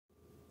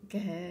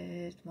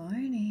Good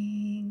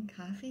morning,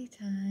 coffee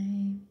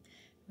time.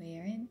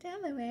 We're in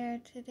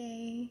Delaware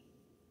today.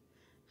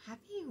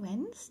 Happy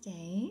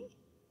Wednesday.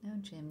 No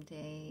gym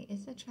day.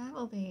 It's a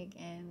travel day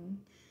again.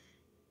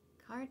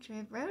 Car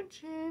trip, road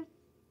trip,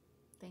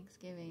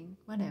 Thanksgiving,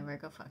 whatever.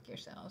 Go fuck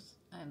yourselves.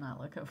 I'm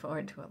not looking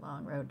forward to a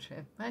long road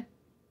trip, but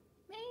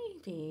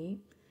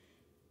maybe.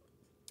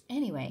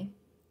 Anyway,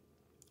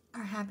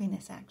 our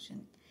happiness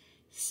action.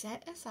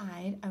 Set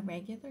aside a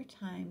regular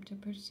time to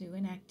pursue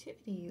an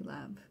activity you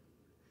love.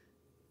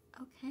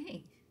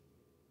 Okay,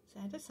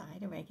 set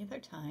aside a regular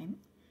time.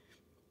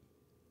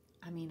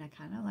 I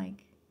kind of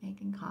like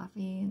making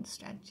coffee and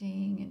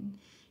stretching and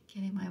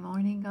getting my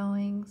morning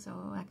going, so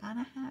I kind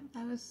of have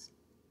those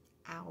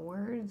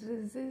hours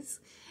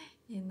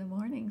in the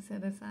morning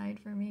set aside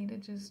for me to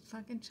just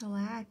fucking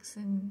chillax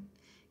and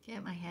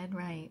get my head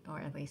right, or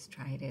at least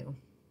try to.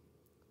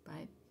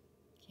 But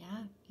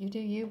yeah, you do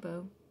you,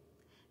 boo.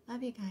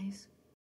 Love you guys.